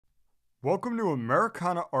Welcome to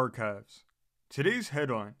Americana Archives. Today's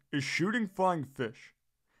headline is Shooting Flying Fish.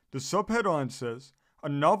 The subheadline says, a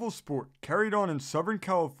novel sport carried on in Southern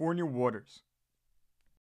California waters.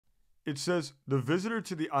 It says, the visitor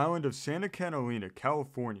to the island of Santa Catalina,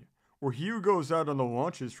 California, or he who goes out on the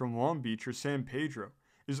launches from Long Beach or San Pedro,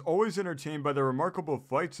 is always entertained by the remarkable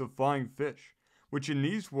flights of flying fish, which in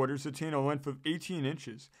these waters attain a length of 18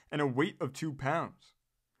 inches and a weight of 2 pounds.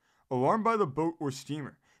 Alarmed by the boat or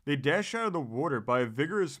steamer, they dash out of the water by a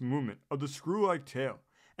vigorous movement of the screw-like tail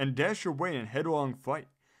and dash away in headlong flight,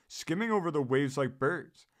 skimming over the waves like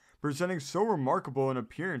birds, presenting so remarkable an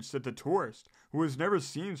appearance that the tourist, who has never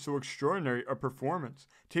seen so extraordinary a performance,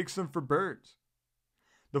 takes them for birds.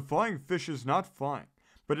 The flying fish is not flying,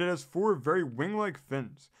 but it has 4 very wing-like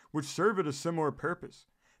fins, which serve it a similar purpose.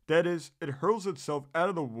 That is, it hurls itself out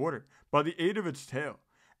of the water by the aid of its tail,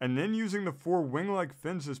 and then using the 4 wing-like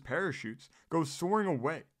fins as parachutes, goes soaring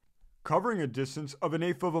away, covering a distance of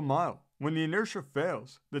 1/8 of a mile. When the inertia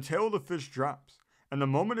fails, the tail of the fish drops, and the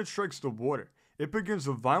moment it strikes the water, it begins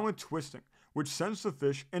a violent twisting, which sends the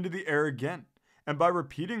fish into the air again, and by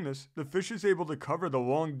repeating this, the fish is able to cover the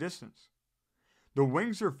long distance. The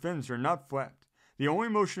wings or fins are not flapped, the only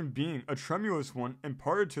motion being a tremulous one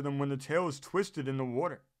imparted to them when the tail is twisted in the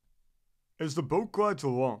water. As the boat glides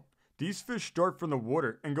along, these fish start from the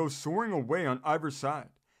water and go soaring away on either side,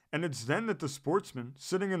 and it's then that the sportsman,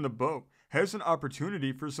 sitting in the boat, has an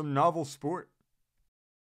opportunity for some novel sport.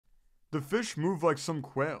 The fish move like some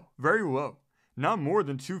quail, very low, not more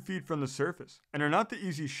than 2 feet from the surface, and are not the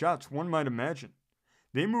easy shots one might imagine.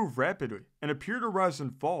 They move rapidly and appear to rise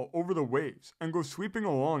and fall over the waves and go sweeping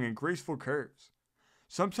along in graceful curves.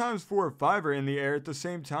 Sometimes 4 or 5 are in the air at the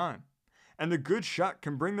same time, and the good shot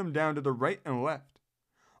can bring them down to the right and left.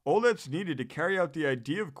 All that's needed to carry out the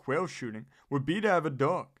idea of quail shooting would be to have a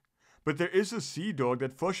dog. But there is a sea dog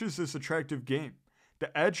that flushes this attractive game,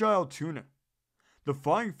 the agile tuna. The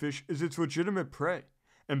flying fish is its legitimate prey,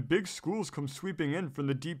 and big schools come sweeping in from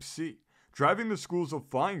the deep sea, driving the schools of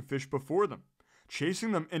flying fish before them,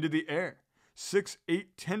 chasing them into the air, 6,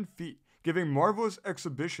 8, 10 feet, giving marvelous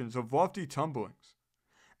exhibitions of lofty tumblings.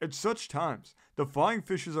 At such times, the flying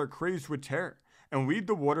fishes are crazed with terror and leave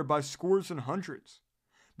the water by scores and hundreds.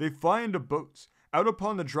 They fly into boats, out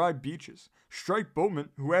upon the dry beaches, strike boatmen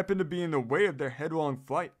who happen to be in the way of their headlong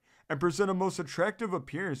flight, and present a most attractive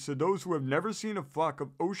appearance to those who have never seen a flock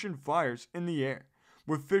of ocean flyers in the air,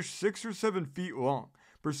 with fish 6 or 7 feet long,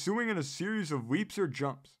 pursuing in a series of leaps or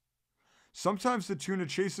jumps. Sometimes the tuna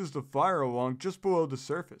chases the flyer along just below the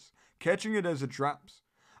surface, catching it as it drops,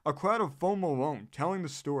 a cloud of foam alone telling the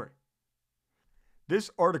story. This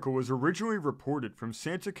article was originally reported from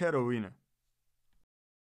Santa Catalina.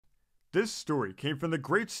 This story came from the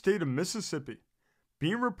great state of Mississippi,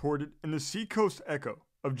 being reported in the Seacoast Echo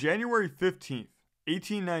of January 15th,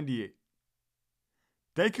 1898.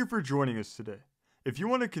 Thank you for joining us today. If you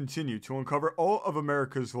want to continue to uncover all of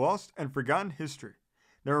America's lost and forgotten history,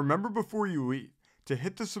 now remember before you leave to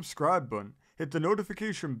hit the subscribe button, hit the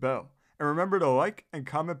notification bell, and remember to like and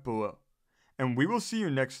comment below. And we will see you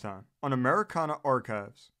next time on Americana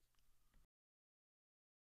Archives.